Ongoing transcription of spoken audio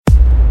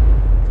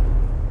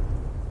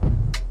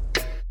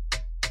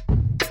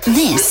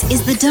This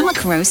is the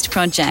Dark Roast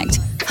Project,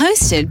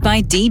 hosted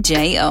by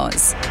DJ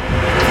Oz.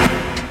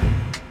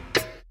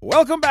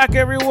 Welcome back,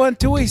 everyone,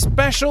 to a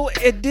special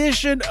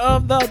edition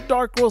of the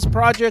Dark Roast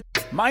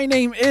Project. My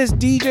name is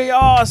DJ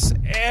Oz,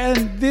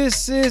 and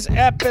this is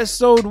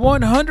episode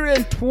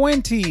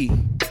 120.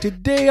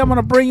 Today, I'm going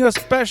to bring you a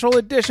special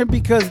edition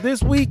because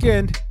this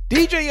weekend,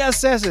 DJ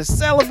SS is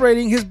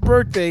celebrating his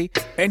birthday,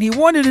 and he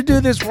wanted to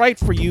do this right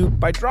for you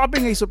by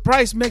dropping a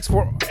surprise mix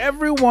for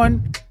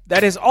everyone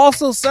that is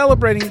also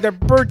celebrating their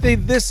birthday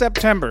this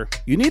September.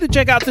 You need to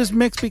check out this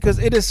mix because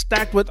it is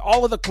stacked with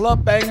all of the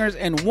club bangers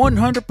and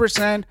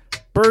 100%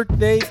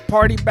 birthday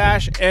party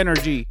bash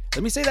energy.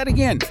 Let me say that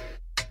again.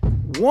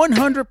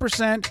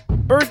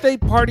 100% birthday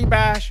party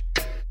bash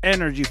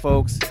energy,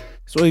 folks.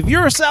 So if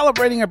you're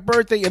celebrating a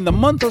birthday in the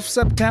month of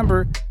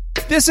September,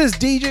 this is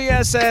DJ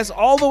SS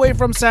all the way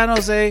from San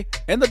Jose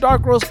and the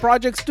Dark Roast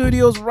Project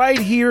Studios right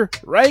here,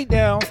 right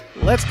now.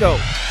 Let's go.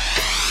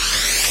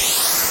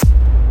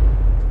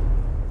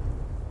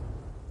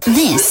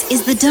 This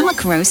is the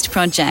Dark Roast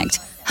Project,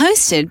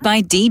 hosted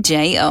by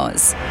DJ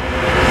Oz.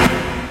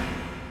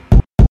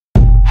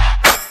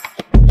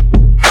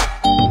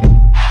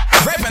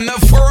 Reppin' the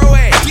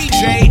 408,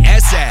 DJ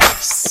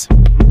SS.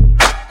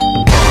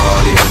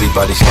 Party,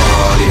 everybody,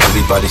 party,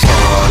 everybody,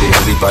 party,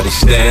 everybody,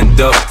 stand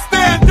up,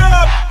 stand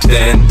up,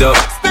 stand up,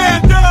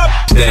 stand up,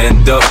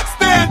 stand up,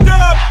 stand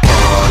up.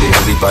 Party,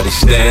 everybody,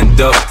 stand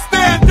up,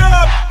 stand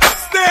up,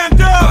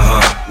 stand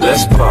up.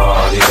 Let's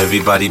party,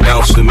 everybody,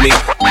 bounce with me.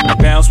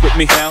 Bounce with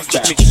me, bounce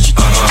with me.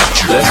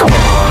 Let's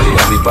party,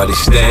 everybody,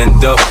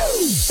 stand up,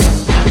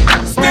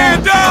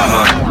 stand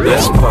up.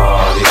 Let's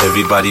party,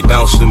 everybody,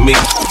 bounce with me.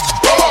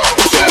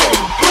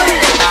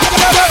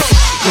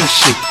 Gonna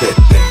shake that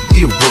thing,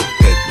 you work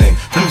that thing.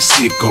 Let me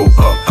see it go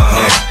up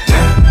and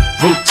down.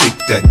 Rotate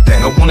that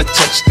thing, I wanna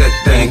touch that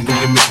thing. When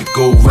you make it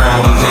go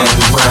round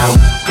and round.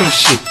 Gonna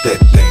shake that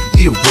thing,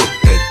 you work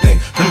that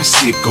thing. Let me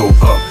see it go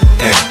up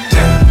and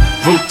down.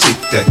 Rotate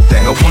that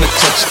thing, I wanna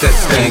touch that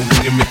thing.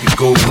 When you make it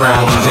go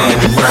round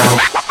and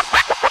round.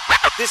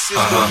 This is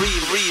the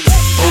real.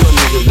 All a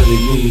nigga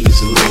really needs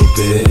is a little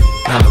bit.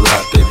 Not a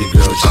lot, baby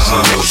girl, just a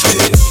little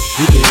bit.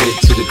 You can head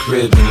to the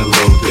crib in a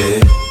little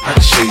bit. I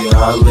can show you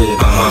how I live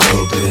in a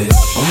little bit.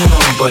 I wanna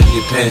unbutton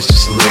your pants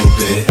just a little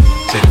bit.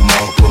 Take them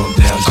off, pull them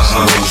down just a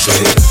little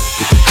bit.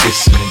 Get the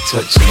kissing and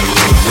touching a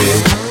little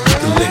bit.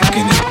 Get the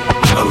licking it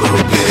a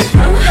little bit.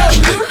 Get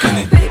the licking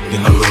it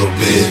in a little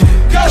bit.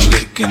 Get the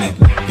licking it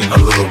in a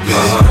little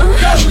bit.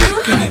 Get the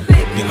licking it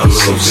in a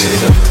little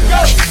bit.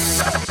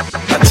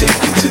 I take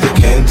you to the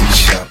candy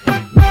shop.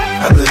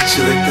 I let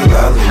you lick the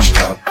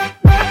lollipop.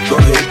 Go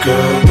ahead,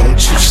 girl, don't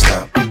you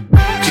stop.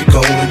 Keep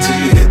going till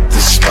you hit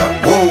the spot.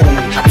 Whoa.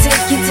 I'll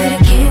take you to the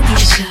candy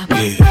shop.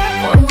 Yeah.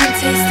 One more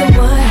taste of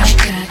what I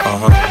got.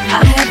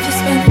 I'll have you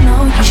spending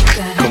all you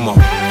got. Come on.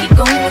 Keep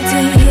going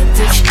till you hit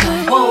the spot.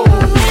 Whoa.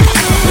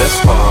 Let's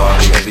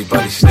party,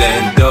 everybody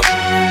stand up.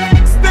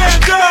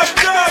 Stand up,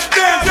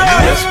 stand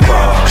up. Let's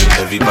party,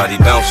 everybody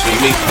bounce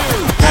with me.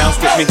 Bounce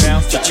with me,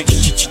 bounce with me.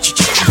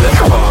 Let's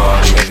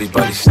party,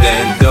 everybody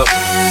stand up.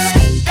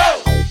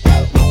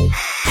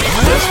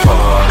 Let's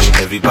party,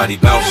 everybody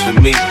bounce with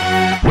me.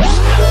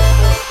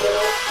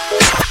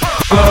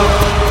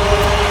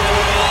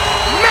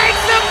 Make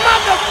some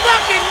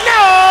motherfucking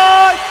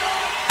noise!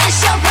 It's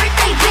your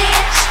birthday,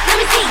 bitch. Let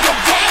me see your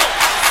dance.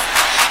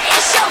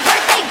 It's your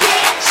birthday,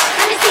 bitch.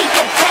 Let me see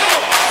your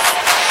dance.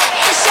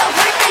 It's your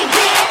birthday,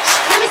 bitch.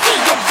 Let me see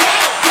your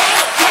dance.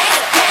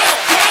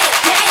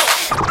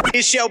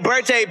 It's your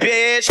birthday,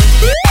 bitch.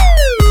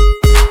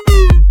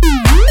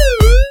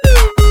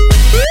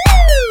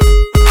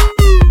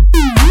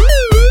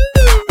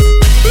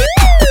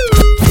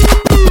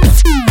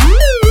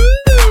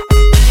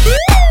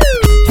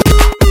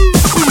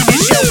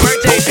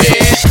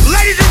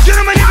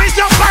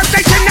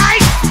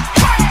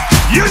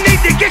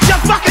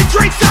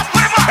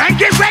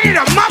 Get ready to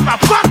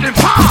motherfucking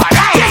party!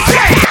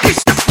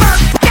 It's your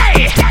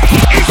birthday!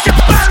 It's your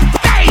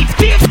birthday,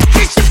 bitch!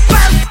 It's your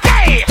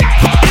birthday!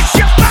 It's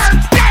your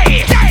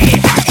birthday!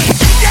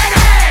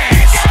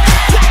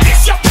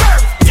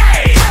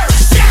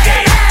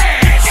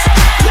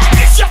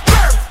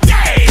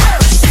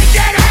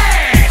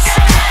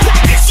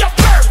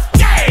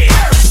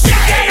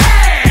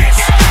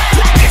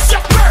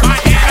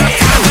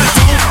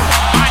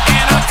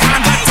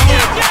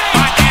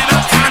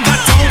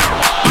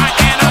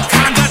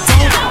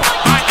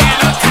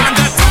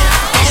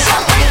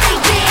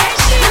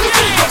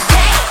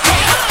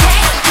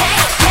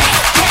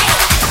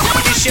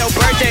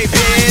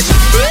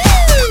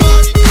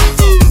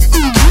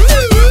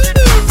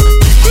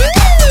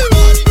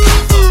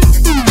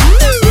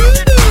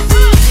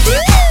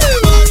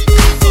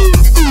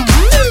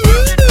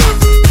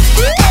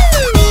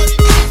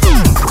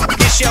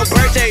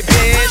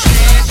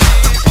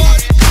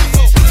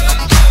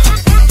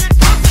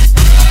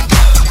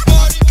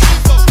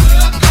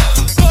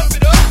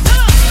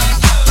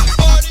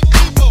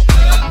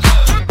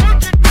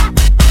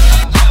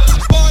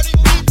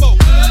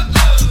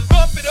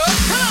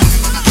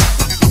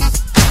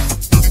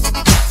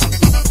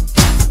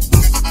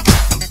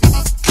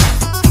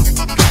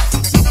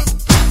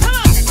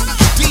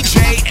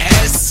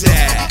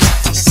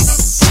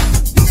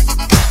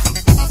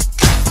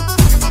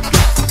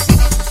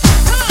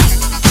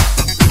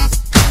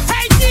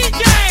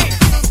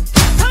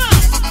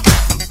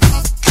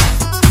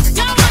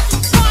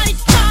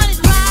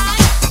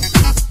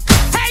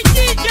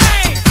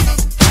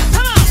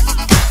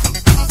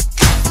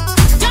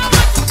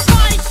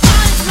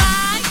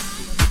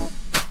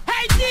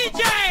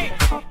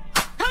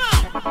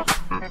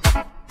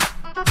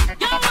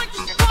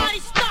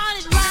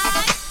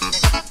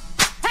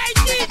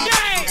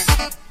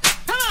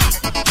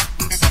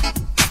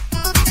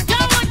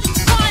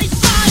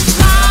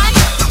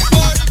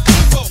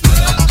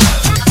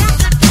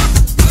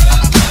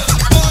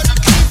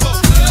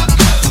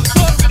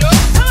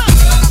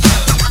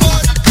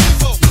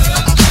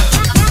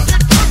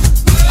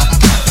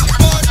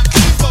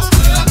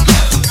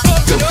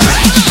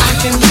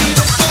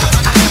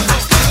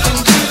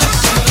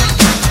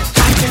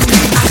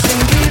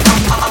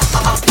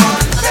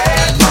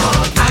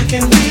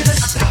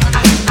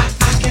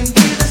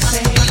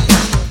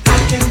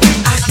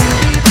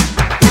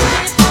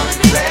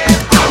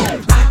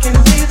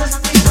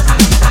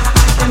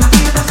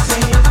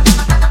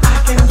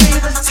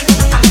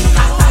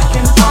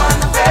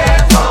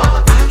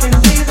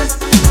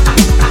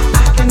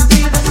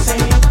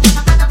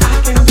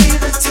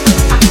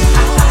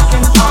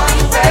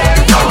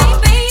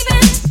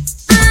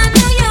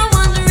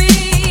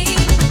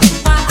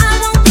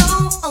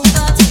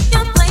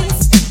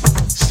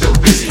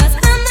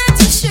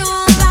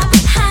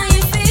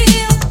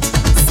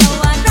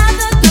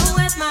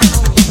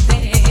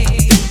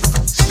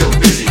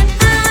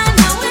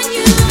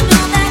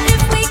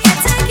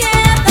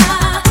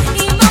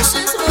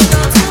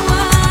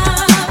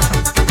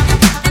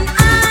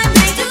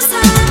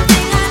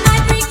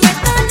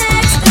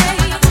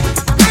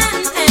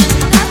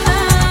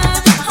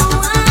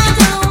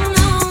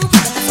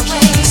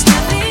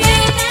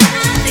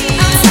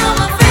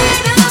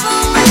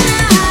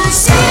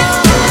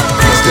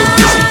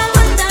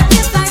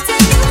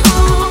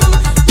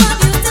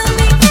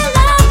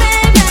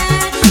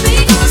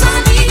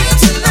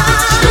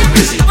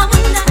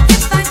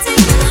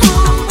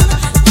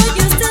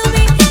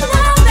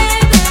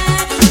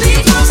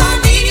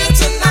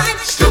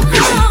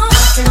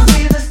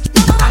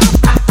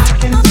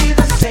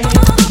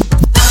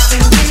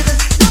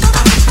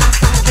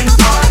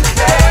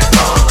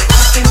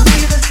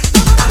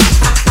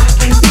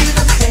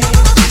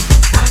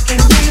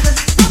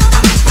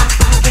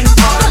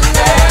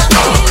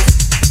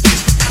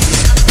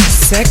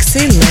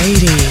 sexy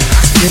ladies.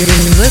 You're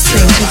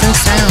listening to the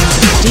sounds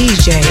of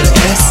DJ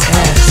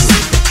SS.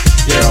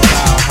 Girl,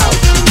 I'll house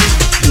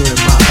you. You in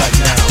my hut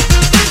now.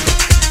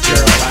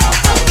 Girl, I'll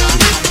house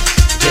you.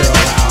 Girl,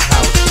 I'll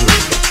house you.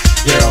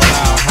 Girl,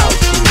 I'll house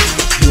you.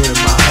 You in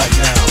my hut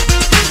now.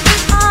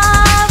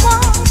 I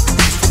want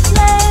to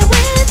play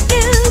with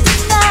you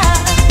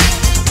tonight.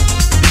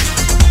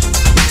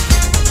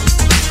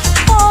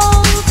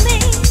 Hold me,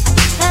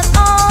 that's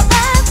all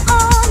that's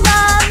on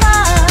my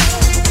mind.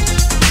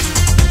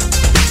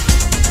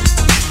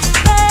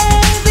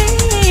 Baby,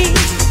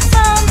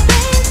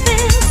 something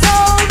feels so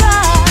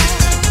right.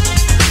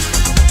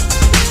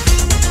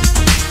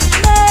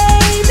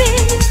 Maybe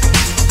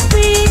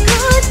we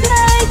could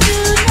play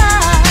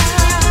tonight.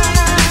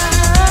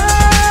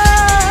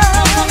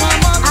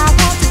 I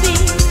want to be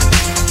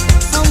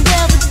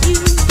somewhere with you.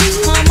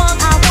 Come on,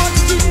 I want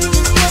to do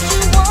just what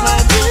you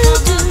want to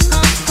do.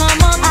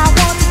 Come on, I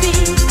want to be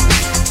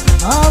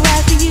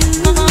alright for you.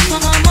 Come on,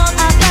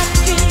 I've got a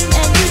dream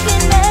and you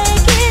can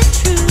make it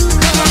true.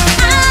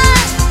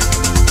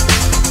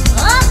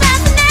 I'm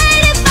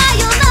fascinated by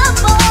your love,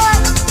 boy.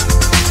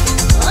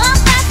 I'm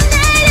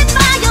fascinated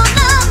by your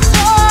love,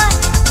 boy.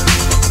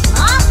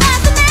 I'm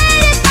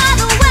fascinated by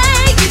the way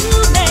you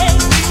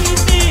make me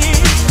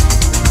feel.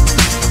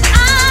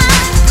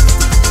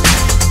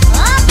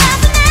 I'm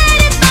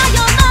fascinated by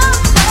your love,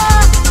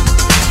 boy.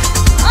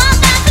 I'm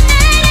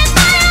fascinated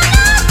by your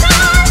love,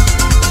 boy.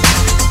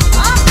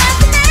 I'm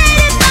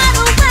fascinated by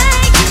the way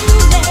you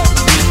make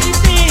me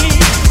feel.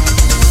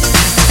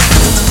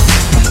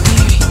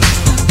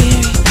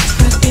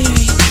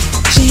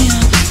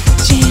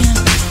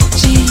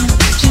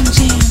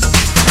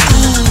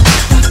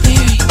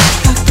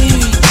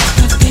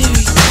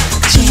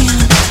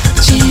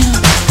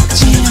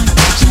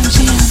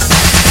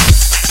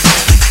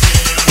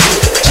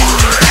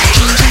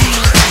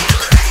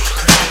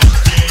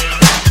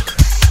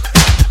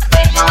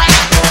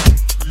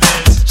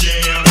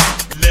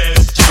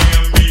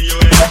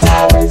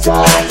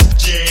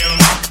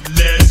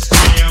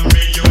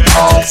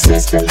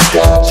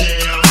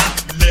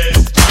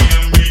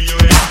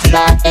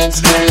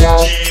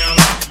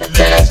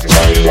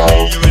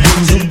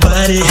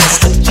 Nobody has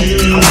the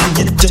feeling when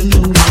you don't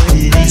know what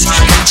it is.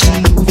 What you're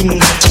moving,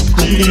 what you're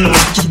grooving,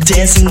 what you're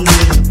dancing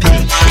with the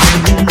beat.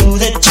 And you know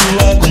that you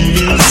are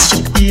grooving, 'cause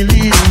you feel it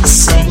in your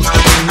soul.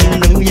 And you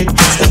know you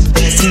got the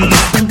best in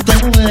the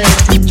power of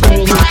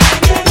control.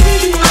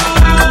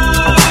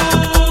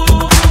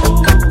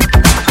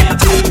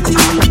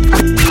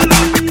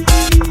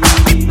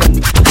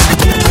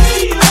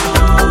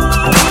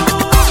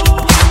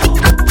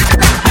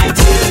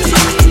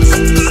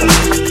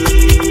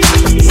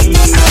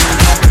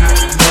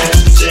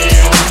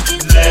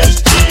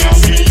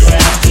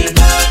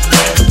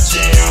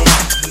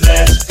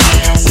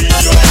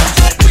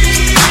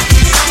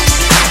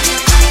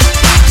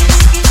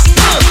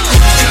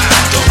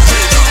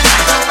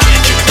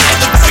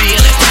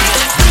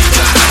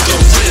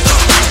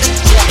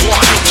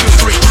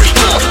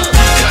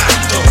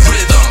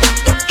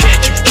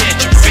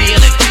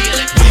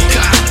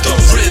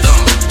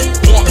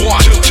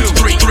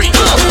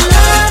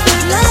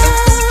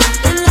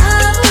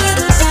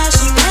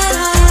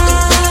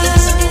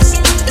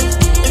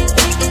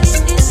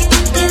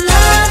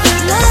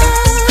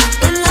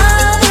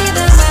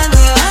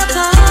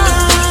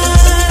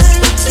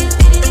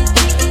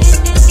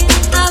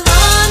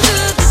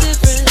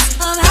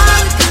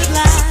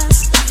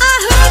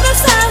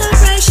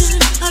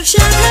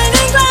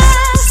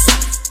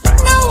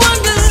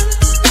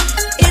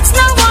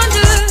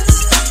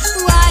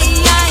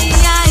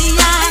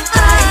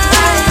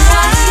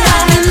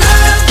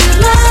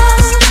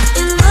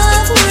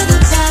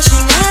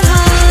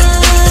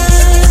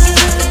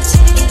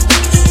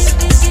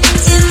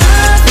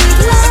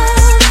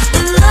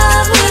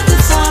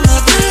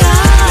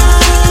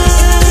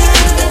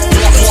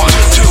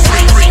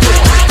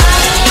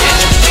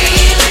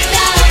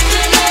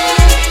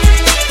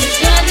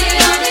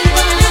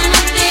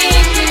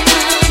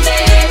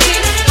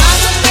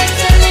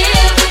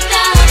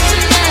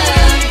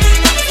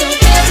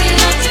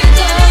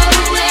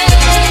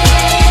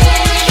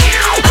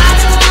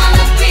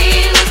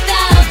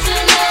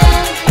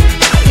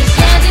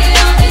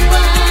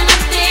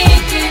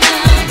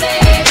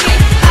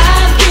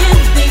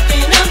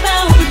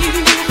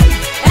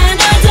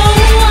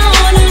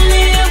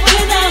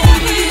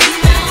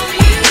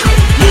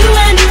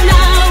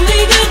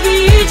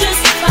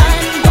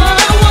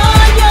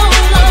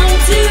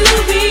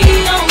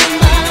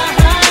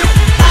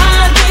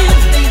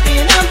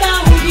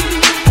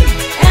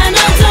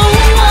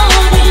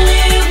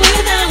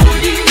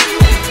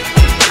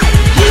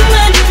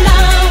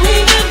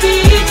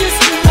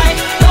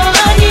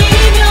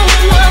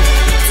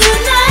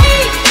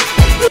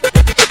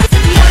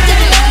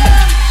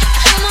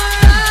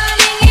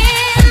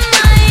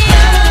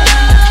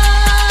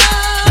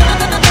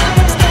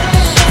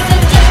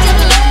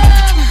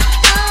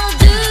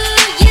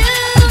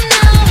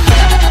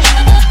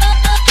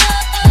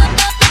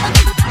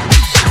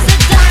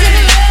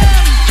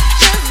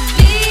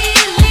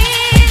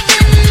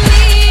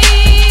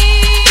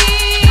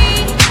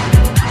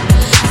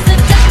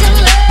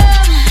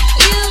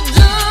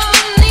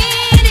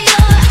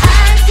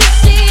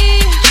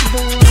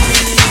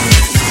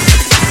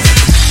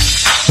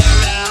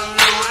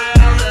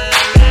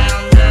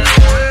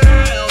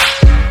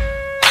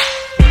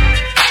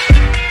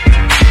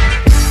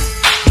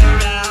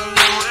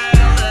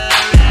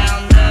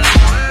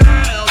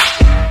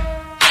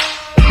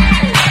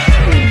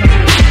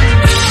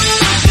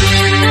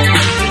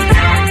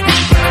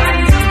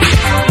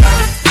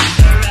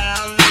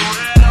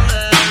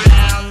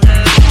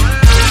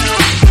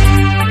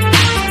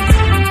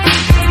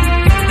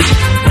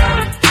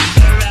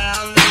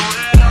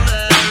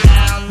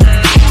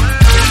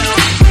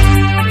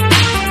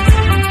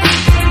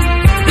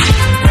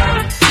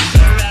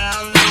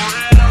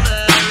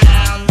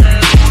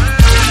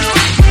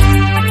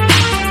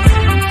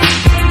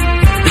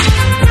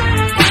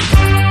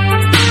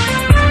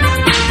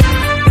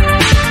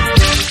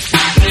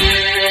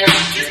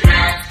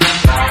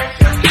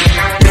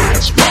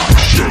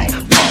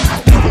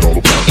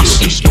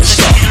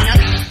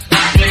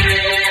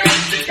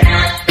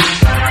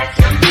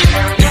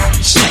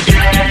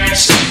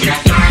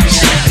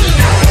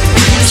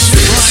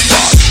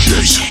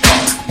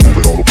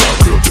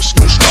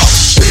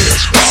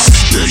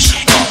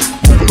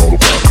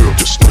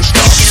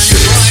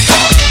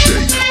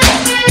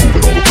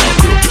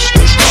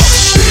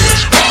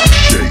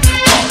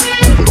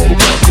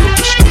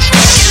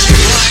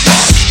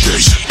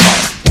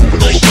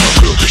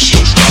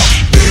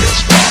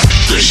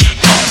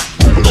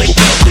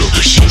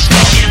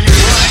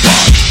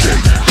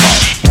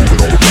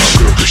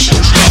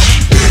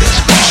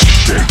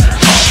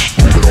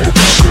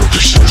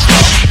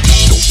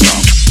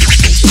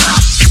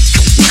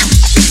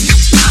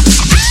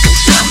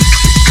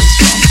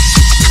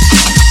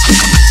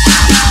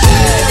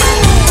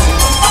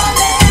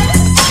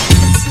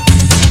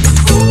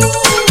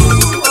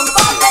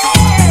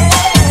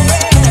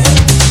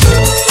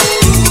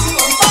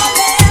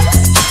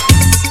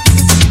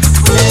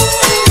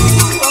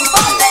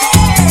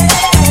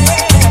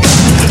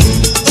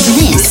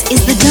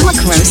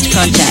 Stomach Roast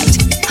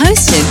Project,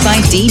 hosted by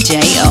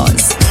DJ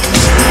Oz.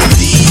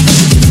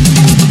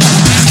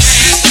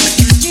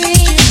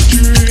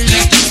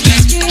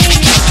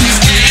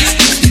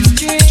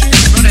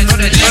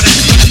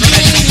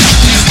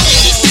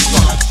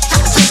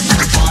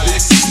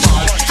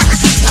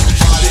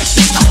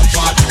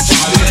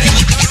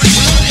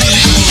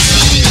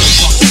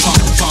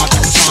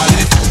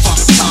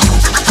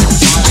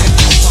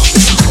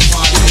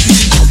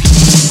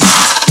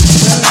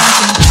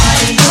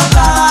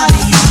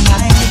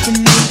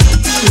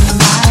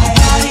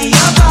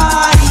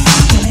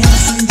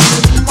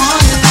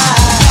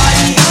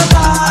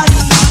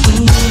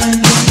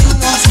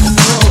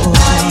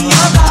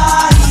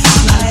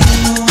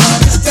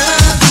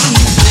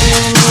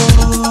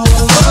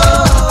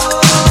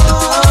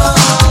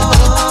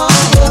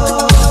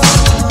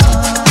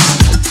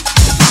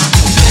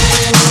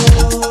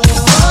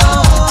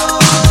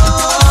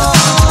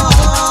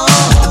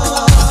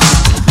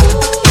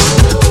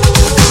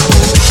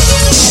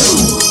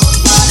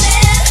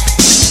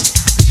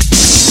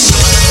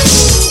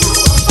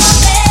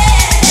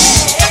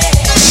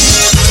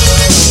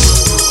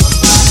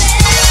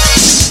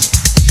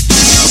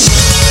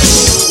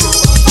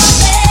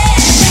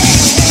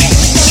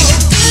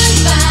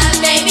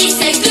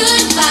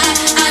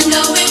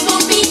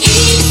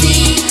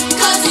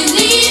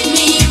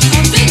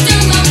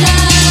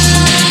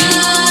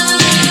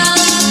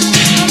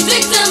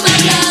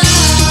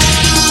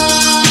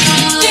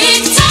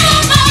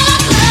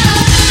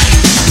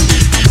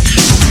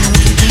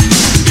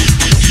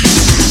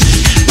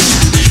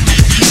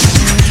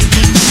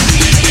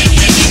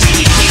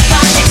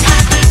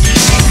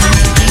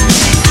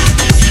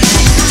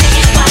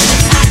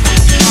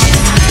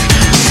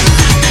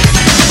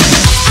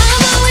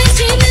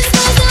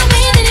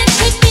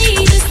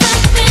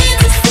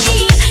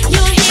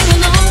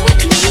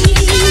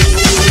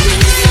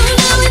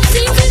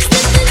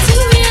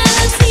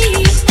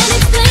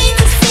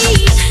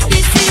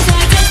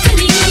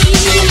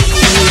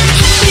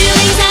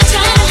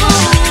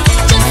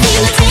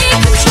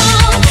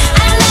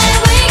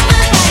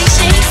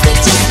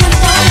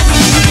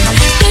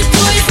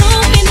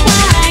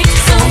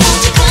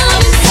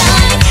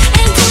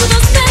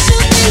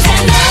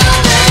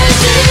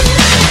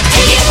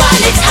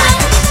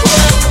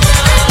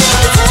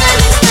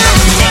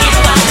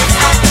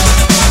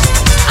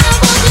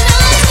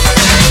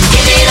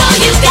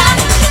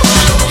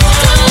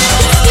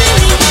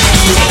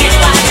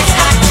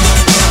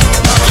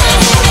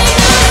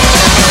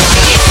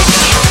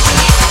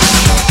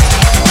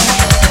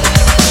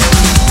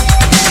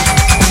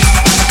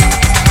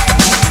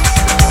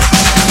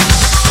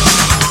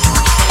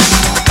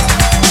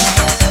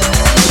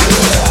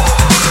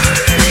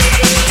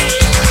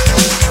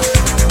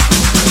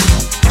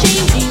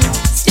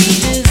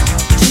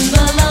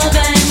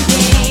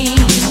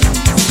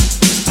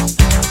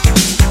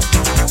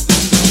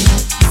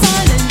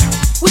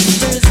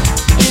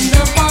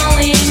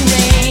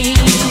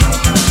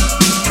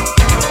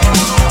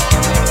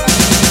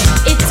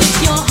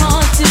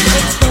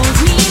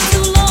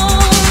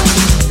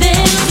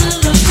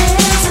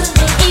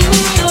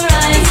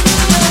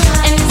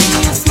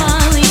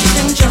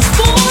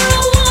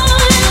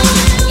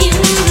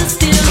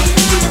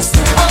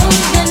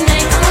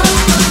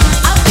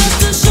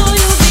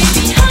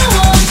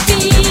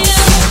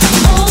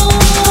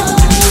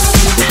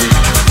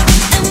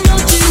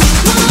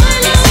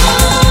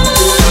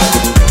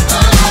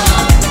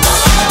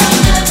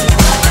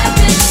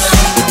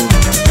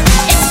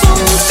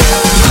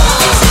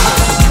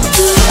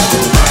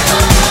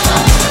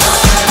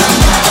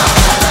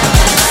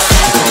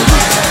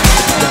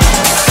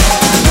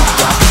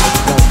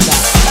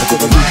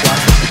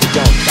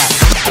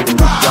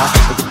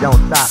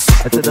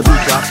 Until the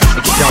beat drop,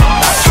 make it don't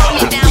stop.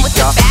 Make it down with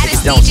the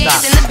baddest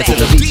DJs in the bay.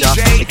 Until the beat drop,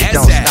 make it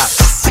don't stop.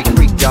 Freak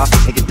freak y'all,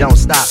 make it don't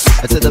stop.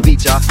 Until the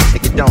beat drop,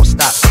 make it don't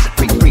stop.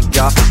 Freak freak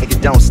y'all, make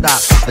it don't stop.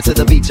 Until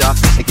the beat drop,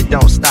 make it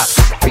don't stop.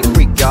 Freak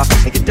freak y'all,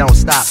 make it don't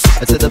stop.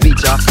 Until the beat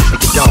drop,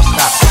 make it don't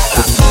stop.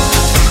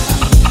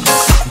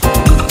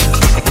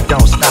 Make it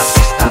don't stop.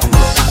 Stop.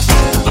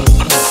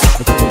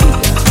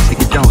 Make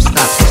it don't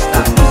stop.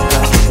 Stop.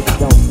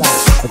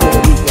 Until the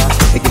beat drop,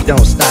 make it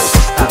don't stop.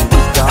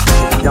 Stop.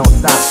 Make it don't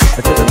stop.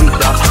 Until the beat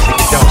drop, make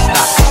it don't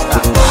stop.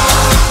 Stop.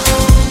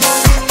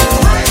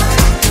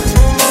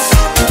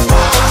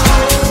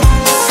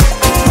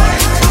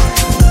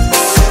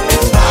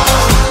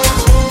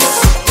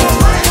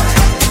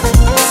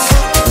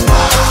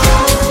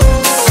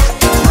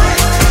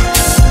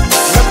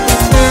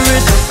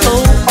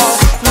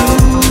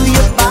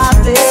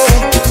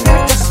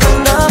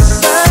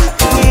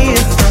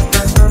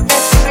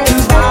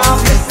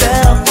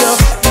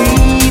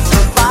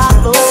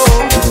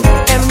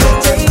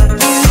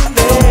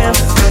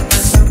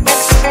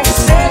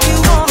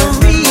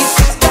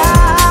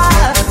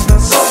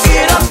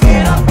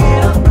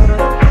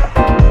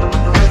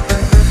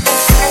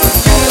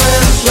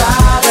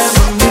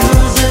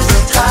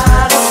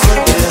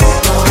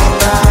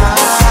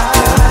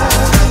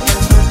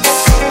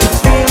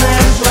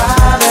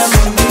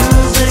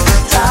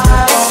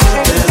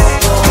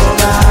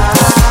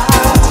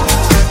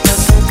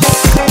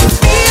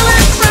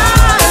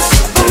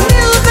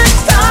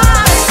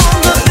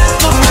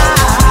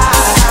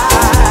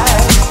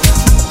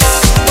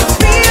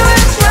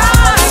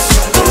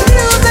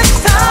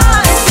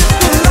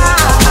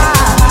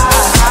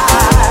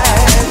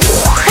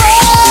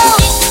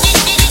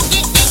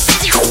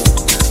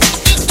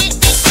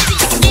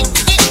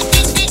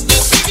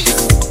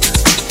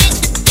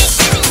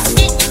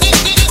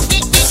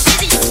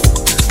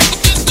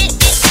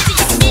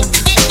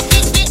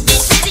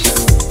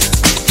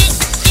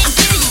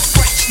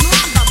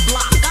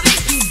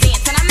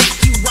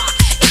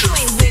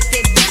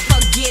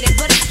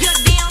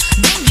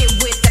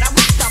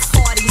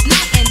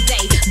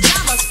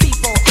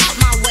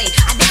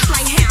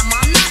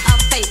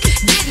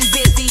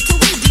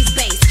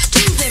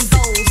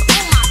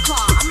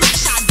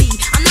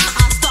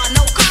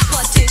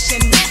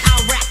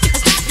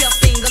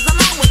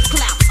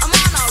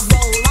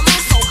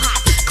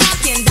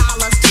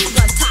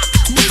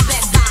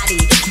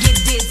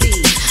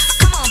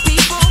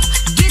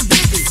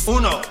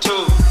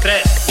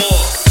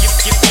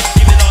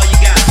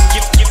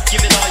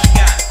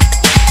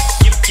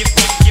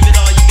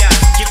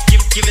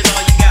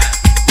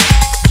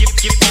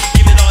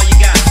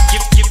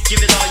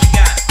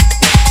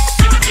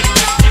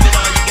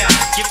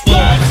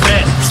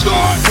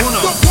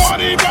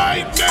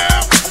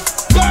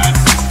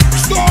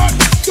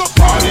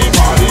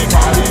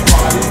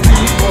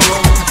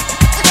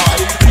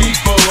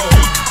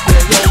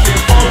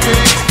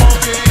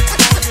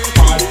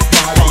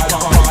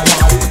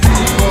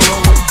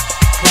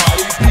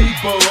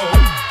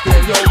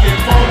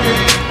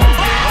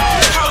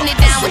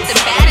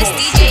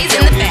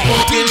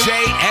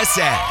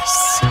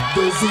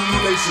 The Zulu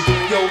Nation,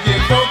 yo,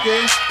 get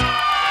funky.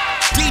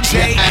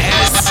 DJ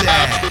SS.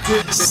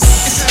 It's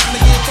time to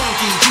get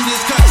funky, do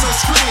this cut so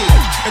scream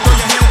and throw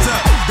your hands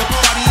up, the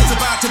party is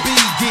about to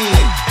begin,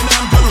 and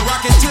I'm gonna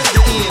rock it to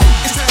the end.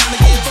 It's time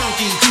to get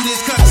funky, do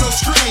this cut so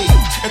scream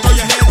and throw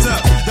your hands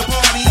up, the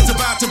party is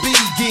about to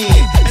begin,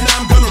 and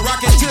I'm gonna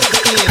rock it to the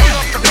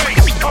end.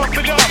 Pump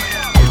it up.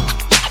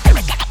 Pump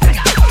it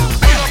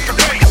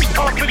up.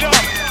 Pump it up.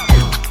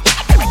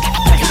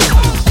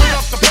 Put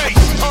up the bass,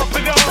 pump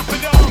it up, pump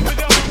it up, pump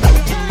it up.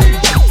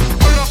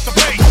 Put up the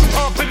bass,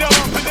 pump it up,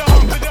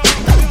 pump it up,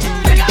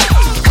 pump it up.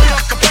 Put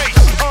up the bass,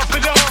 pump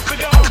it up, pump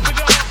it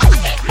up, pump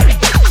it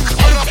up.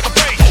 Put up the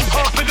bass,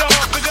 pump it up,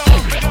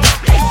 pump it up,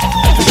 pump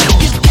it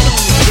up.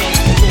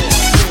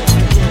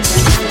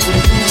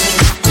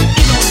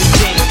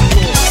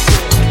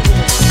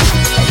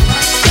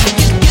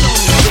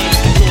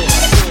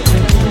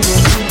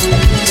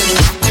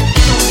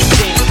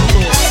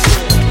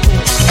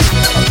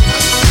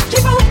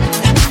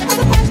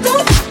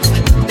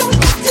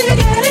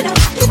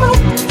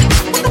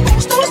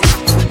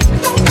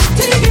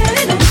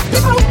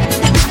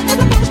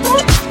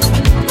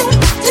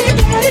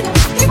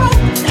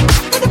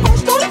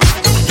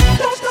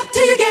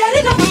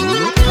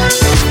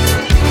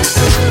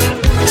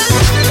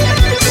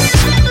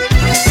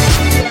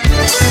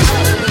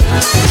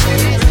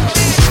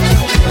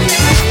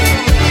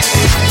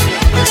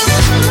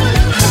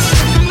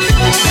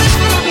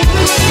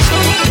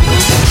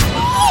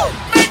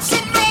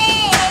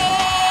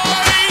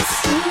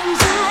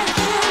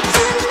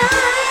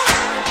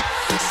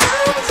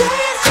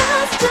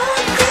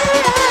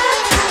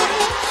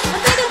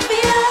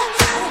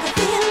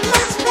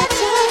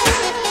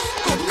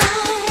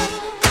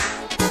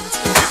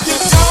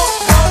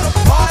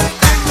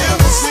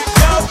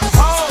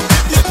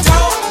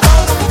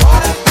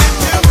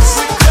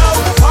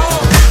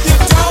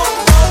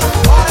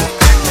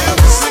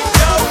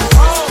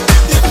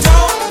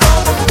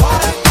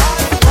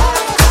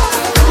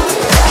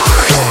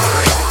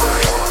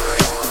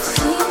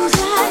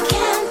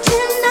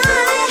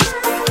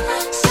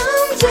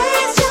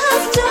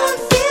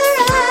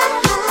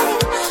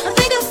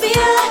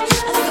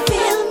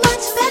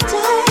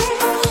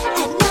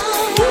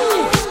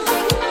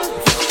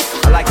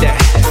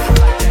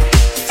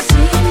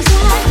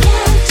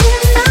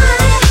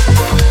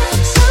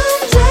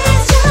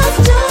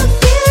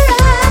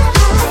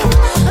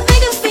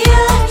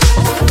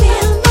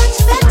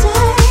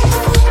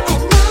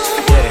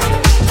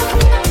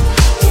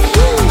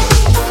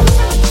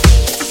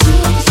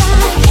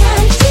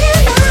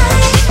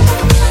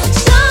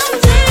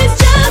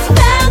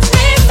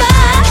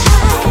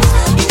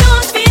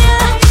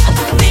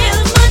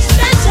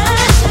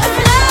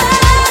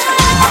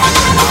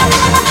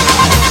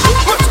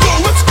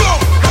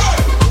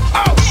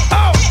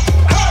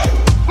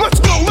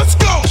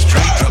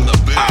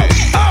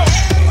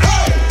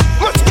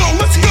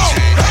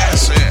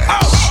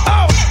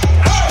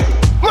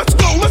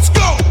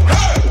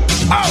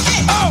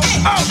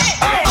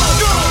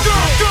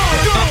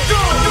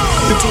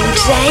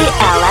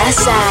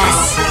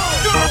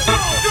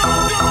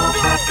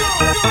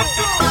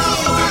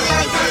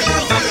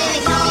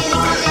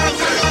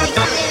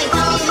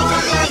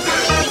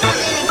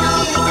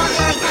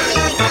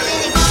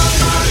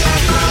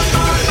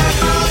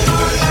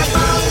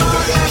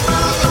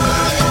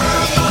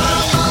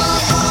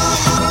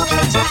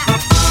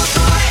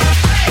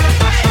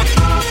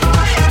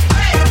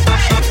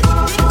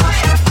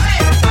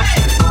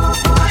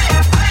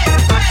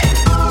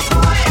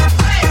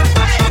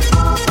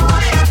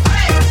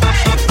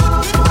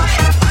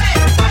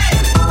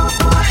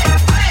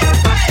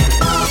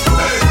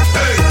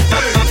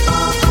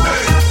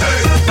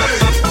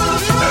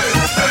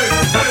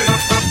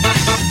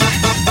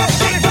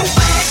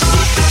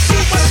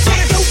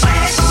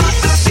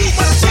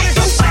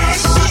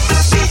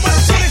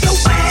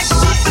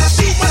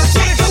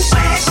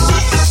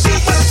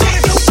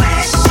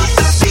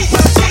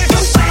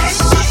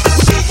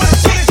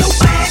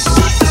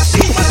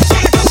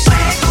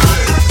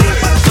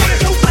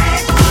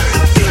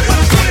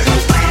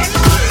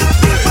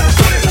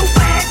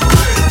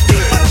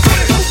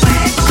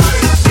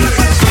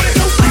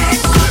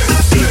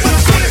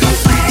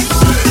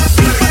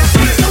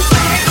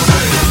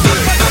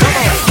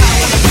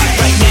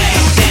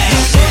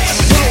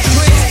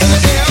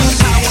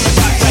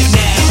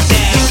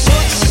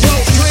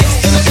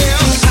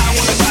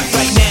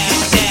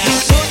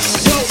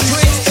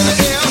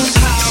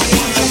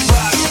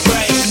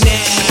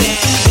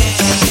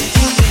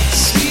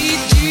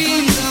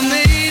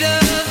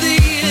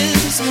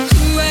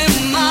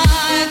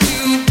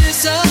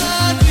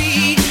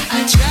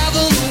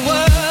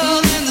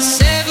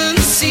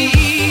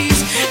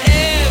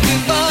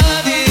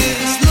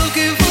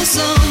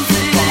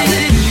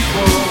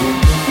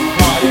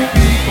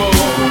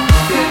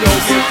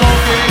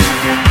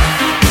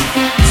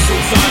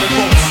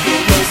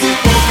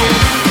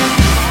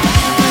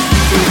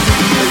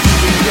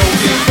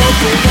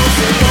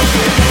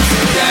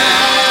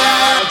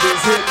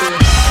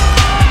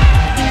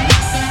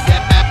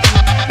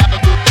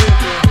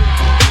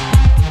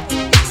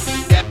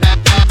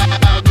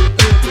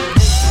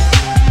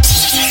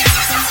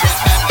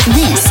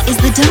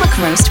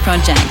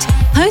 Project,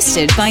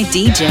 hosted by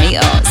DJ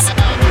Oz.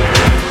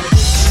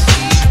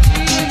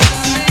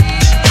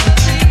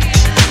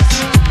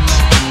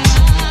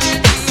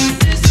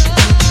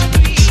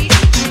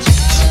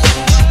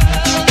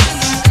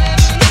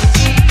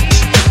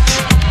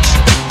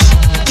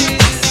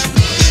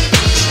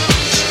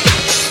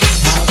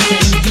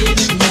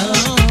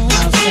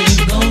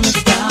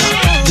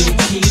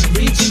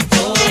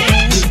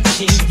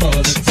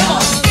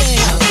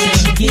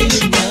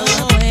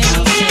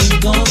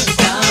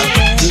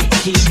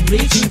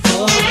 Reaching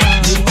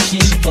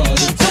for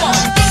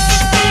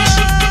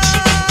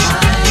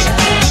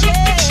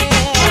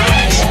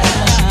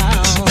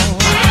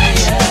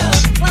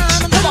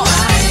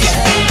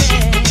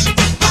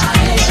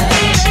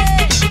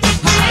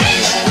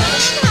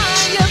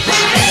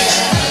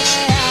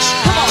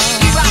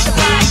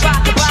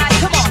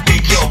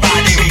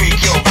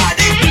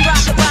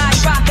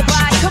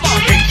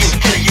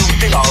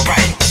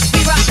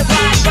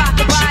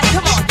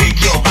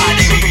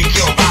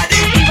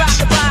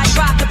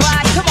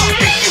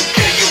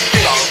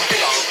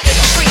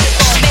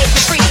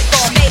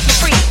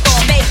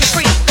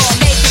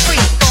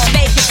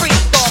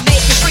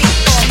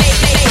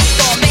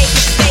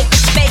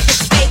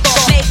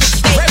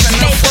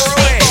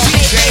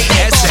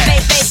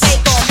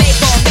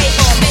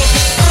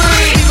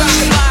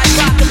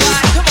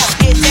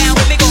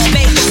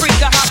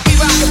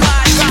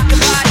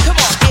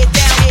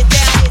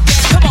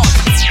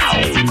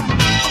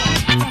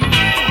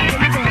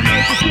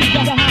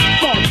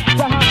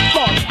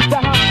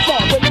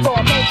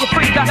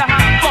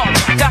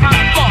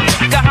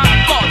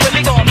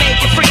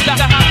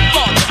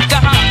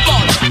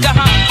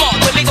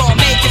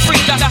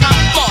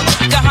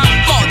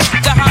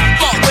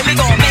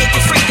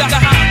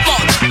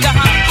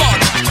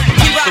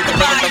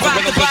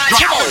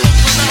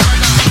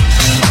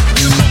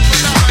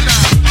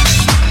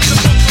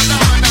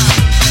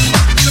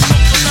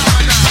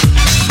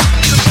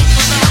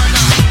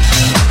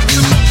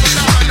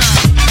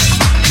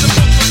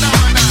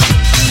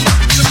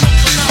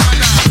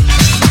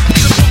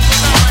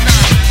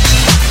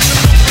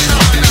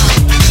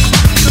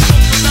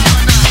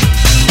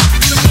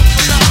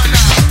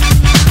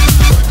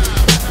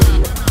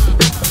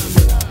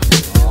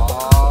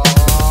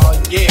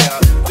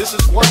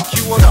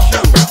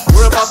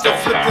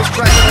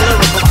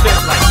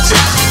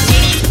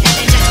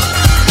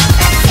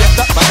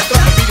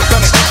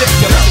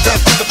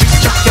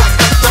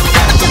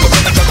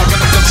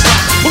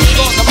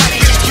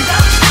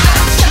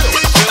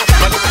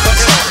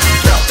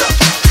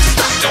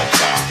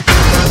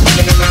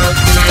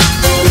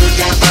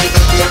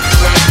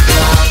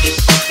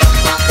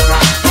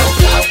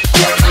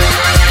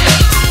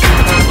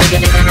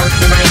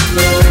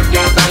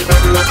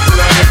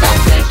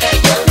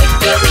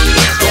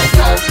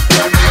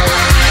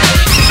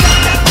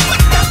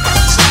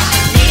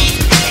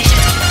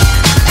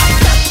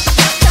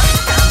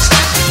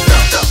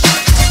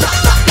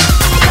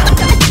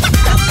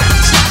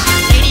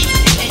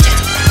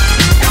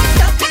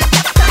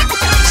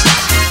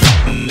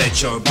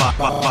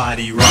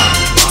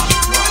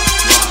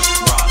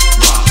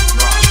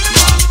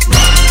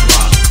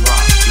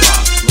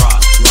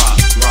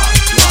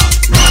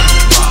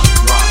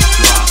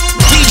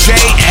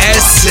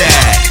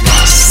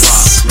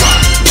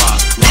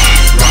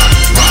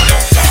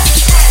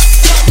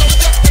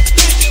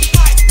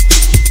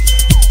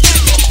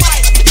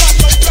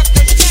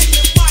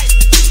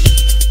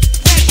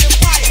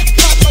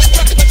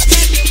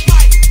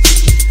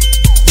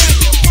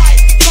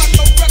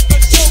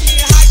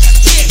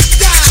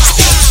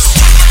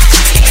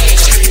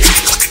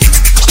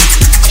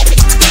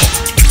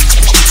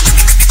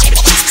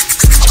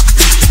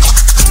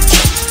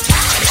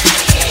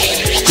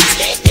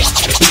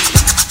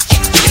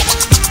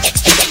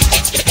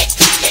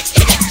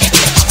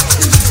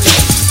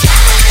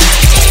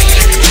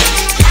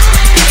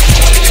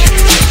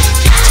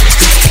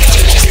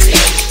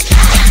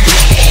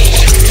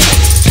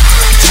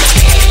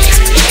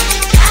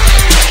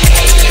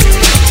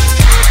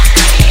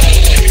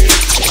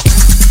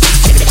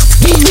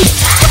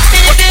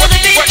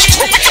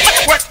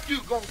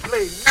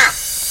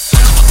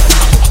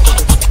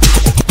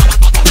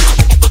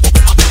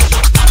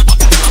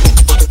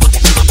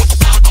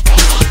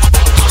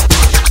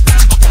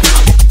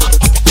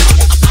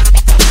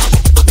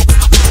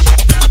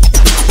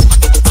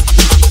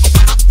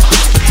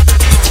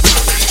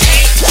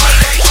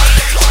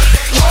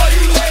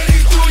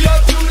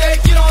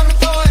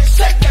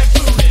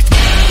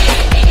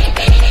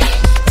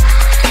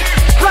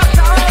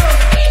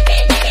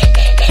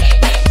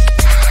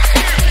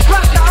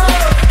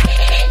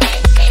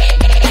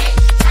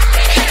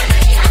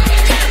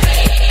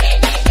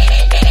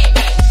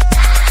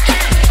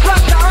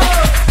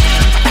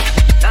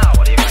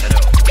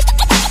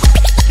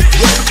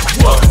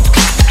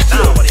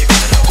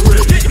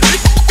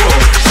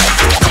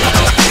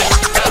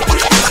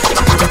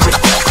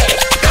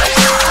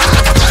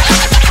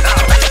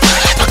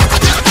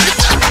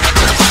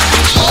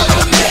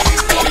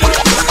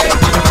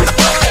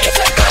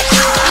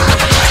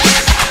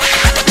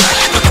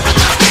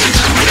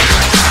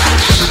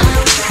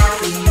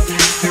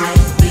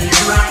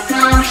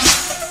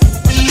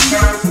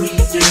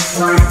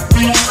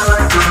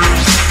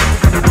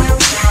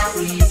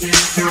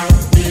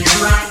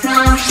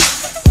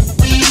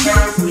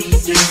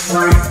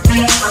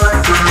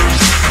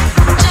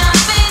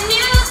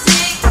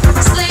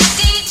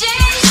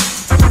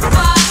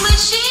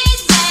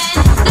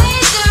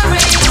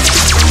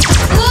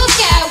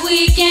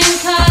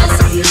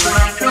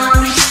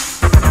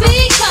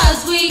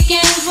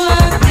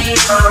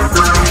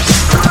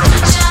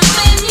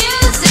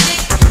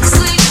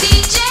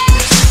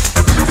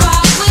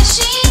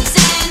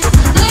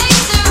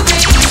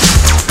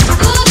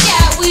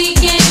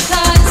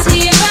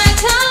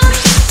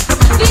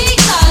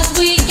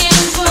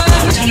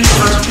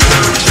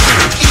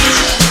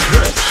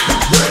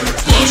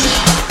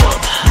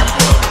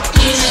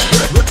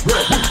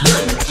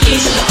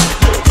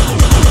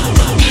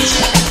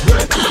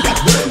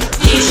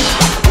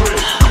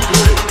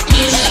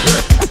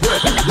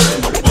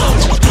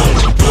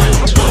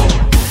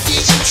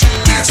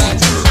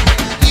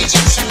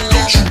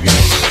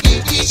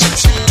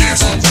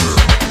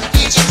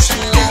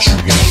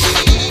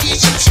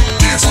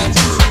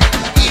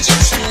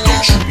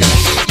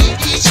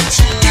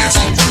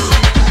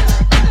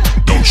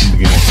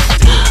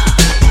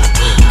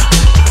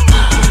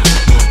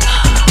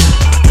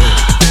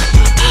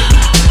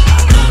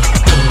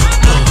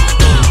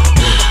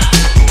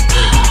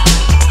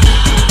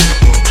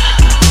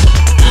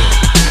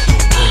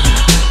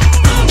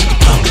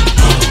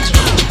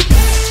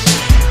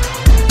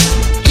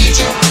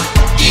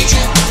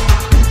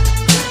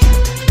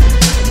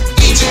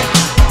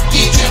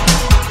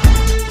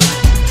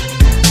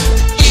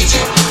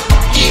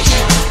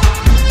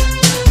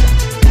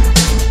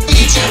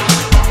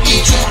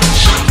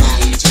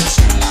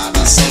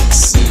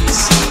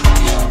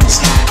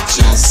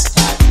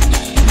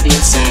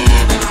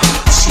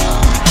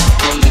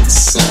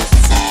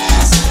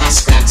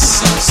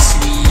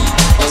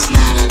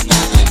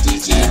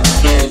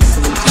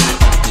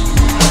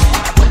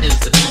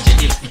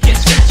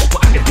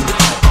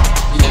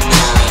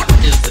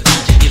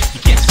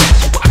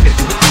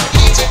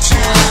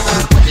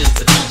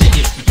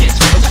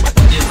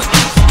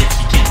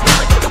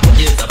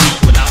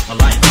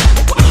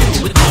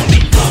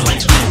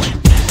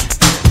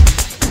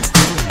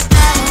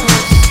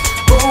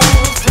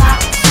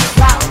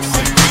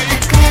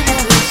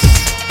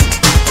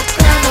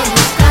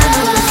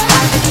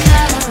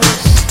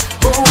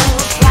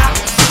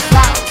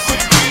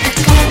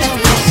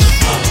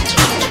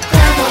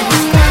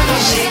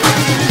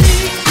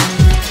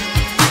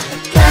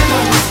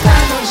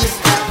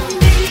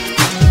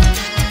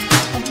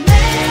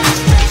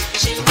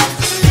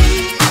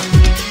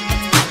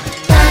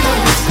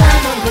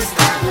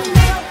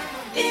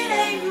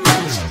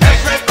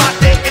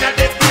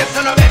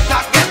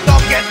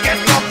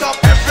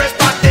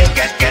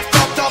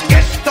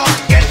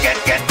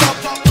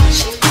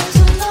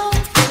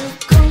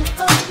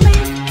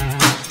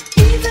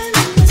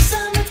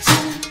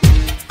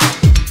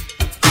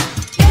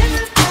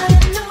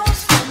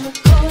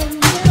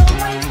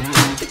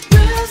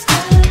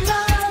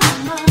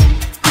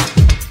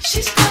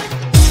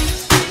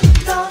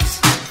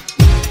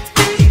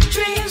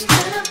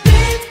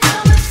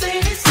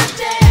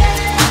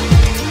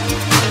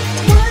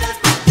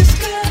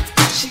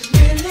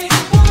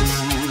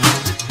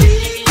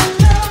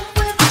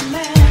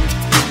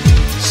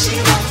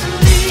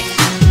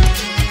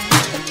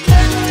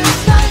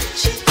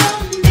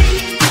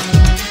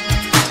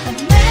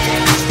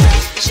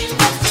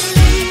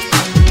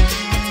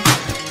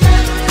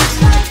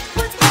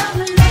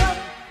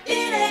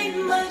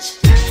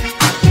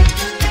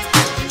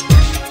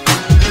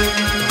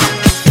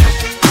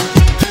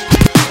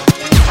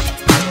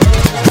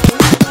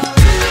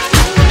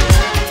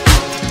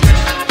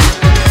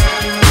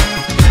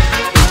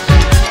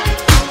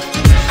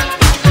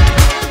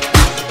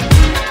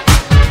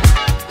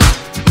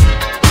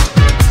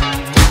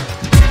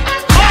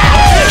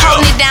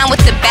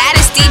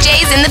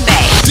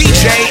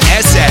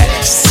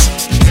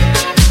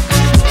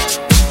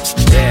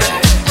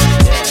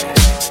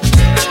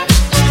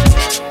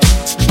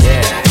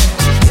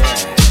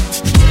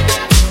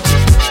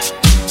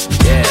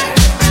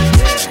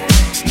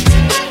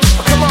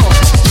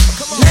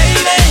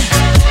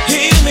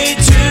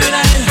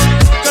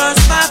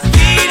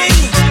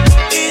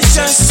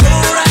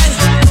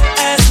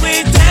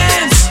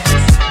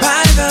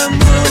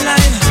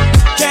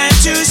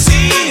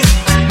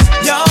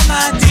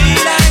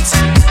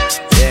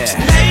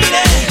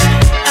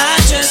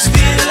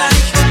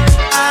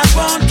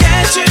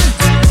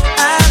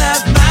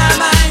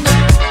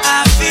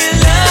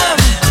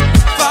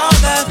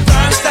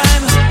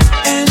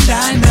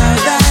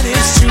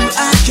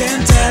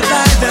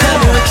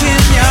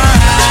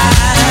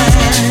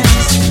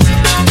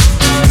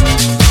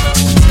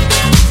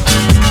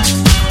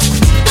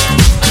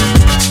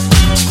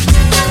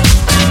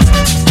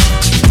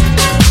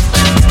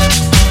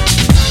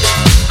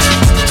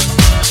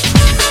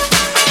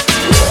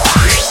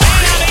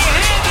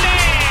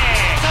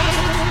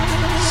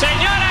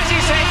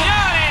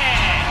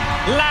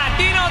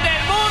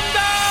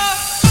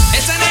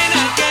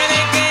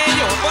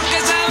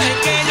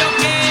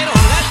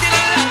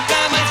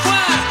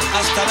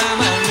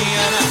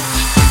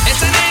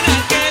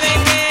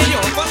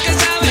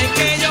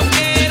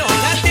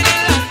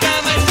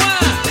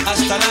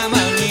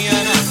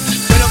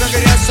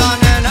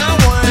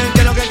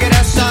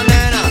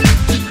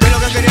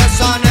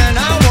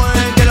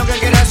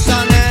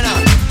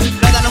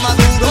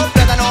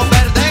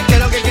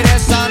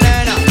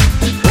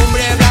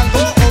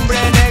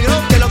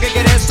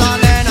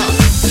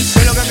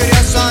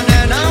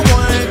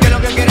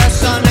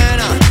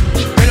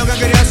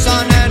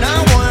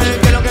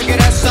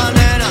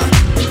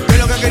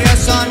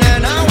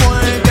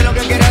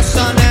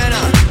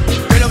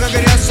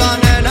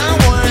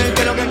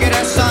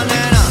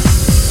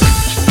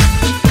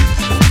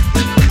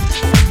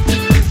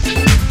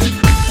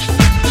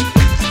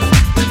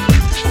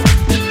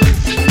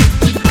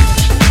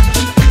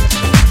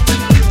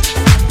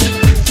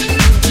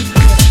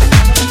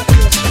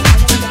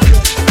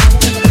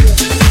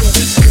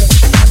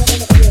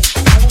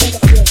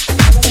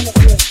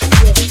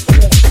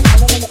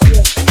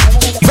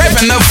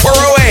on the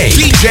 408.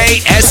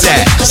 DJ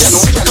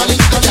SS.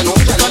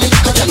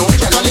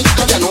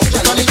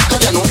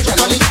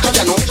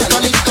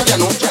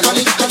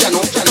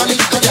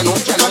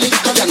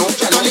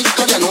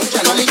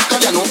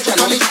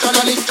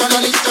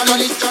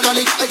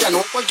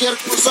 Cualquier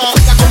cosa,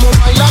 ella como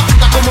baila,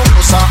 ella como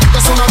cosa, ella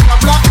es una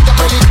tabla, ella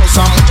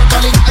peligrosa, mucha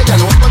cali, ella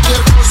no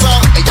cualquier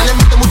cosa, ella le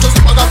mete mucho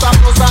su paga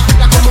sabrosa,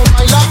 ella como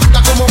baila,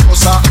 ella como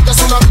cosa, ella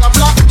es una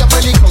tabla, ella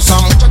peligrosa,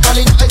 mucha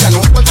cali, ella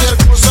no cualquier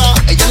cosa,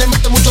 ella le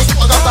mete mucho su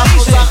paga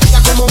sabrosa,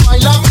 ella como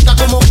baila, ella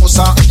como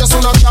cosa, ella es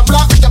una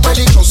tabla, ella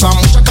peligrosa,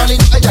 mucha cali,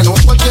 ella no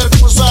cualquier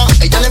cosa,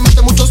 ella le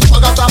mete mucho su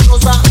paga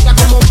sabrosa, ella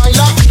como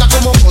baila, ella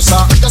como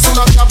cosa, ella es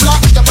una tabla,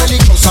 ella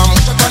peligrosa,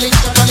 mucha cali,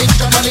 cali,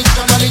 cali,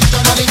 cali,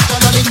 cali, cali.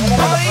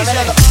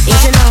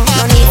 Easy now,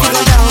 no need to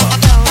go down.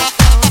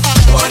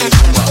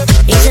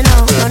 Easy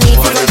now, no need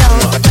to go down.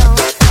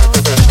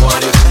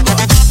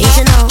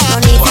 Easy now, no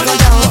need to go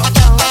down.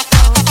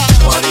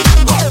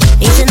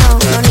 Easy now,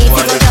 no need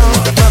to go down.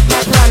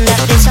 Run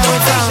that, this how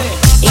it's on.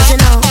 Easy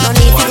now, no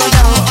need to go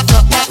down.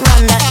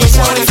 Run that, this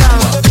how it's on.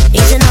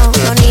 Easy now,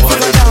 no need to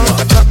go down.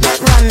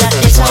 Run that,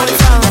 this how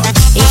it's on.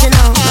 Easy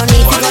now, no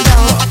need to go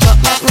down.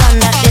 Run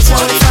that, this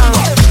how it's on.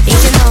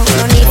 Easy now,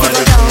 no need to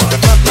go down.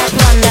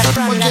 Run that,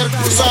 run that.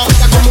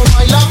 Ella como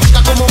baila,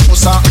 ella como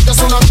cosa, ella es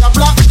una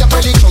tabla, ella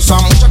peligrosa,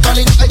 mucha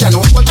cali, ella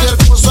no cualquier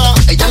cosa,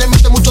 ella le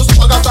mete mucho su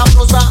paga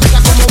sabrosa,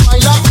 ella como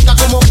baila, ella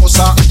como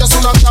cosa, ella es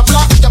una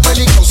tabla, ella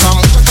peligrosa,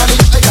 mucha cali,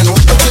 ella no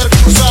cualquier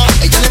cosa,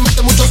 ella le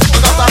mete mucho su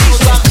paga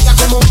sabrosa, ella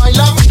como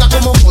baila, ella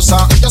como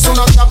cosa, ella es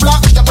una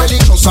tabla, ella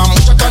peligrosa,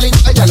 mucha cali,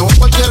 ella no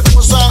cualquier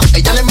cosa,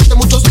 ella le mete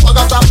mucho su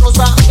paga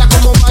sabrosa, ella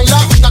como baila,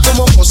 ella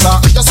como cosa,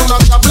 ella es una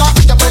tabla,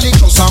 ella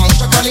peligrosa,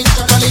 mucha cali,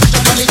 cali,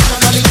 cali,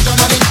 cali,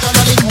 cali,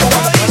 cali.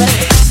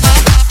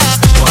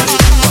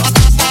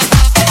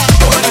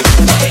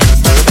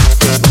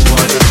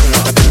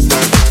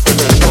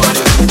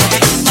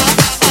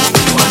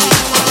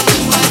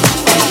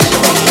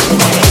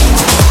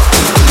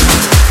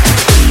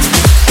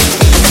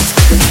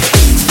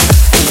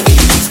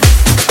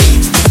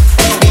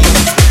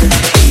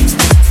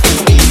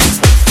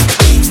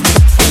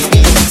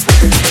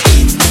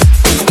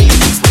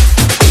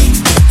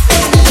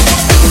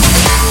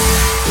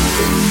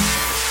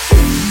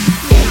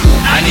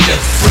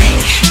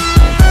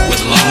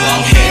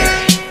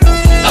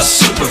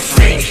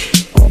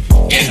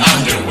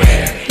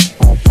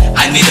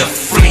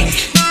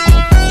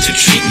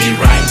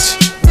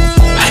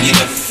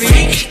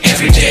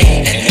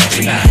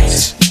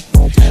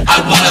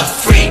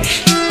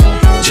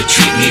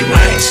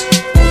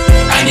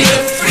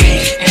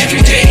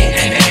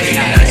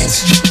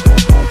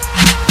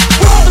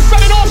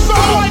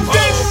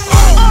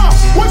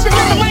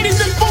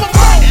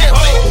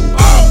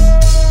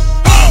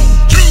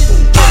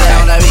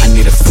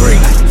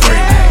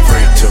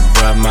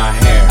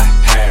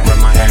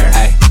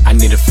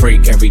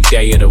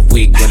 Day of the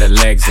week with her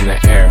legs in the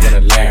air,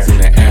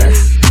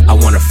 I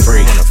want a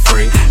freak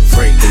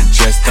who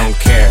just don't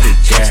care.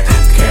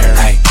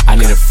 Ay, I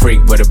need a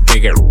freak with a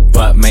bigger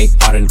butt, make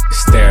all the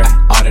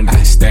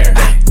niggas stare.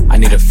 I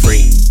need a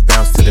freak,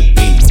 bounce to the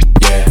beat,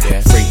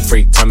 yeah.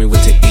 Freak, tell me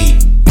what to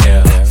eat,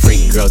 yeah.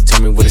 Freak girl,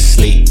 tell me what to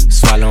sleep,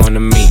 swallow on the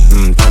meat,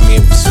 tell me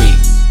if it's sweet.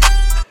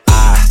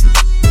 I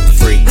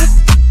freak,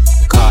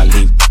 car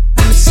leave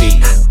on the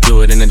seat,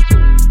 do it in the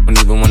don't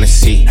even wanna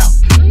see.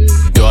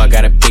 I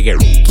got a bigger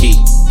key.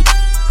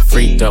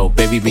 Free throw,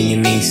 baby, be your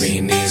niece.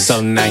 So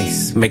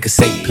nice, make her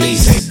say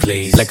please.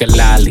 Like a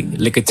lolly,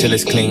 lick it till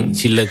it's clean.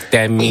 She looked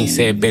at me,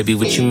 said, baby,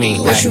 what you mean?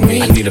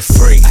 I need a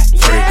freak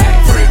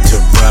to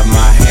rub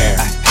my hair.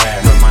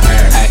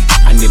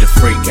 I need a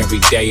freak every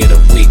day of the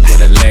week with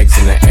her legs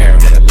in the air.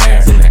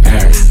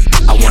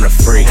 I want a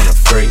freak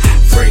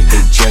who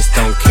just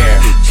don't care.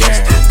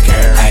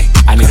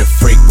 I need a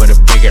freak with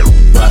a bigger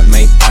butt,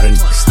 make all the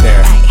niggas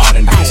stare.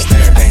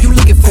 You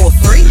looking for a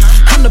freak?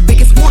 I'm the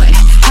biggest one.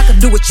 I can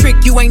do a trick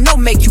you ain't no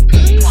make you.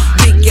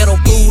 Big ghetto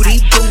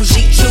booty,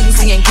 bougie,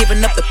 choosy, ain't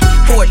giving up the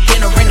for a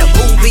dinner and a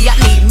movie. I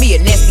need me a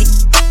nasty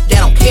that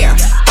don't care.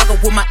 Fuck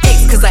up with my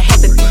ex cause I had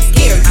to be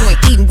scared. You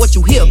ain't eating what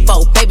you here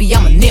for, baby.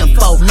 I'm a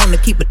nympho, known to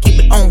keep it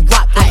on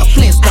rock like a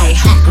Flintstone.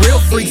 Real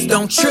freaks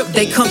don't trip,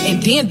 they come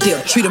and then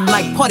dip. Treat them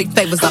like party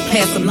favors, I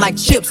pass them like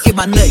chips. Get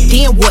my nut,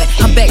 then what?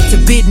 I'm back to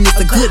business,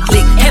 a good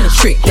lick and a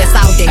trick. That's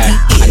all that he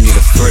is. I need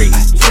a freak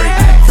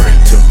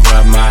to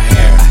rub my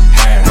hair.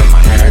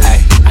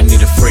 I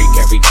need a freak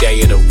every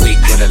day of the week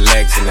with her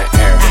legs in the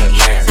air.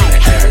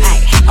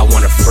 I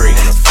want a freak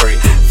who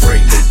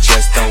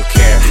just don't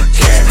care.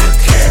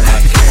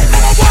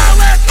 All my wild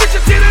ass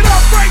bitches, get it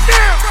up right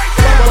now.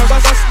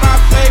 What's my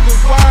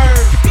favorite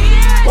word?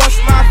 What's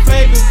my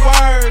favorite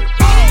word?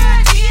 All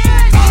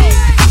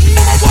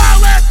my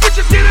wild ass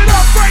bitches, get it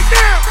up right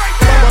now.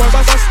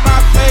 What's my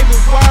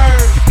favorite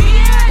word?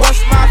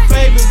 What's my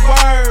favorite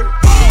word?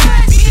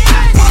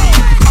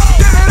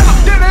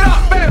 Get it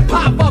up, man,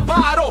 pop a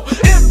bottle.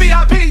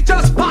 MVP,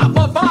 just pop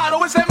a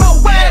bottle. It's a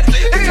Moet,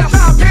 it's a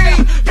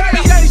champagne, baby,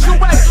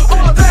 H-U-A.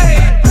 All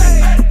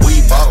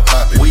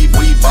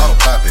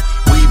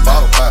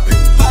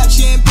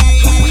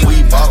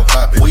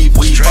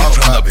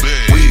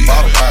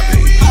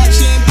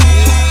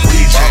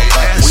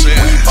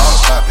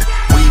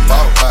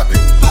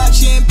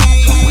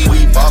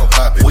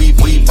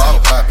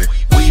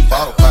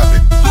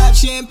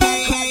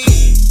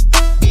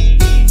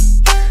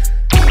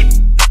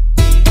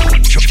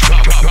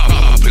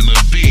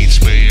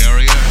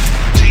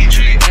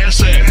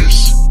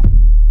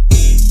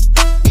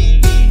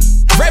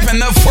in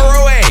the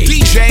 408.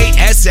 DJ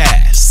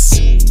SS.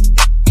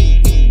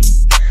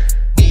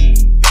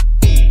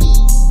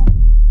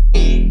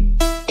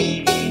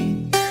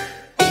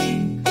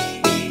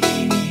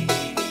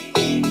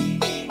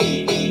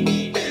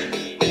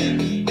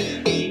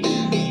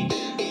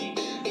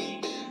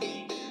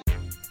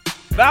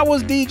 That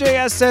was DJ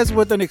SS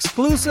with an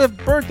exclusive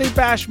birthday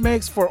bash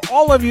mix for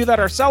all of you that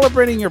are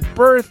celebrating your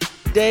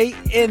birthday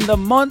in the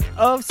month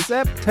of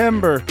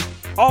September.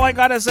 All I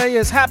gotta say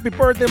is happy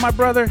birthday, my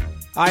brother.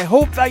 I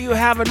hope that you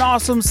have an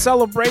awesome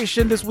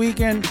celebration this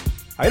weekend.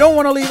 I don't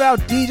want to leave out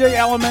DJ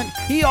Element.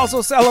 He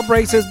also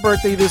celebrates his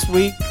birthday this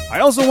week.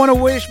 I also want to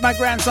wish my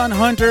grandson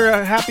Hunter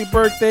a happy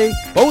birthday.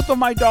 Both of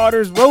my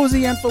daughters,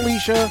 Rosie and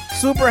Felicia,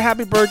 super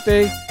happy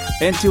birthday.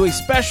 And to a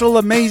special,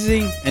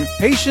 amazing, and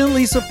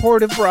patiently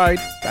supportive bride.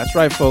 That's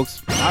right,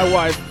 folks. My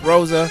wife,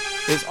 Rosa,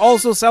 is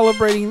also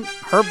celebrating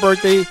her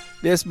birthday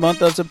this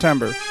month of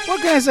September.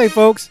 What can I say,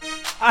 folks?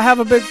 I have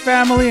a big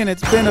family and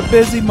it's been a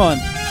busy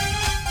month.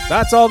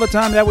 That's all the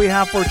time that we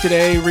have for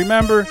today.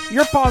 Remember,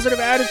 your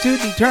positive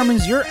attitude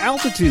determines your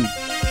altitude.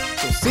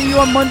 So see you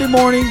on Monday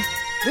morning,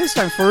 this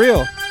time for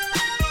real.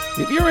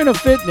 If you're into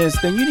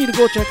fitness, then you need to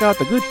go check out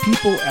the good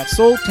people at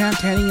Soul Tan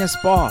Tanning and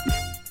Spa.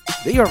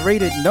 They are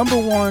rated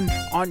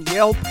 #1 on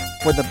Yelp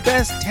for the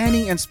best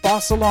tanning and spa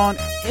salon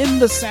in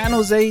the San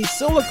Jose,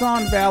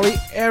 Silicon Valley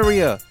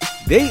area.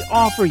 They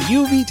offer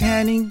UV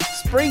tanning,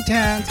 spray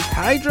tans,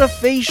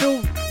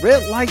 hydrofacial,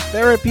 red light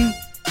therapy,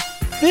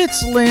 Fit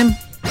Slim.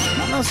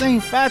 I'm not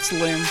saying Fat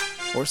Slim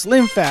or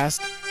Slim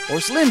Fast or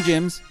Slim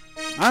Gyms.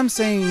 I'm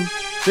saying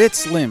Fit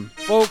Slim.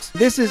 Folks,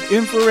 this is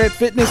infrared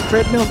fitness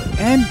treadmills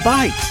and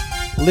bikes.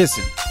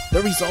 Listen,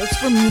 the results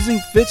from using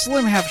Fit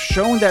Slim have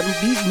shown that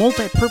these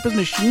multi-purpose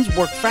machines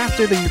work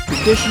faster than your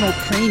traditional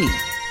training.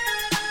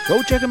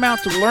 Go check them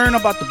out to learn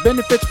about the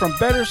benefits from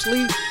better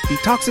sleep,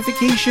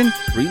 detoxification,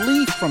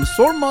 relief from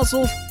sore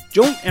muscles,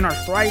 joint and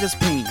arthritis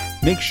pain.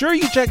 Make sure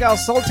you check out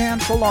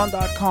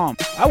sultansalon.com.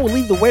 I will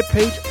leave the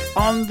webpage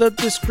on the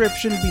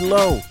description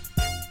below.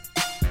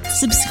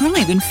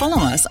 Subscribe and follow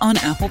us on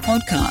Apple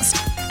Podcast,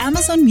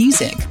 Amazon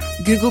Music,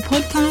 Google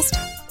Podcast,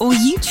 or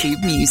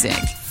YouTube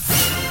Music.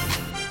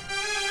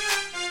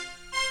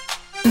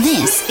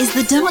 This is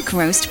the Dark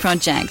Roast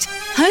Project,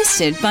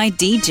 hosted by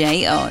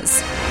DJ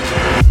Oz.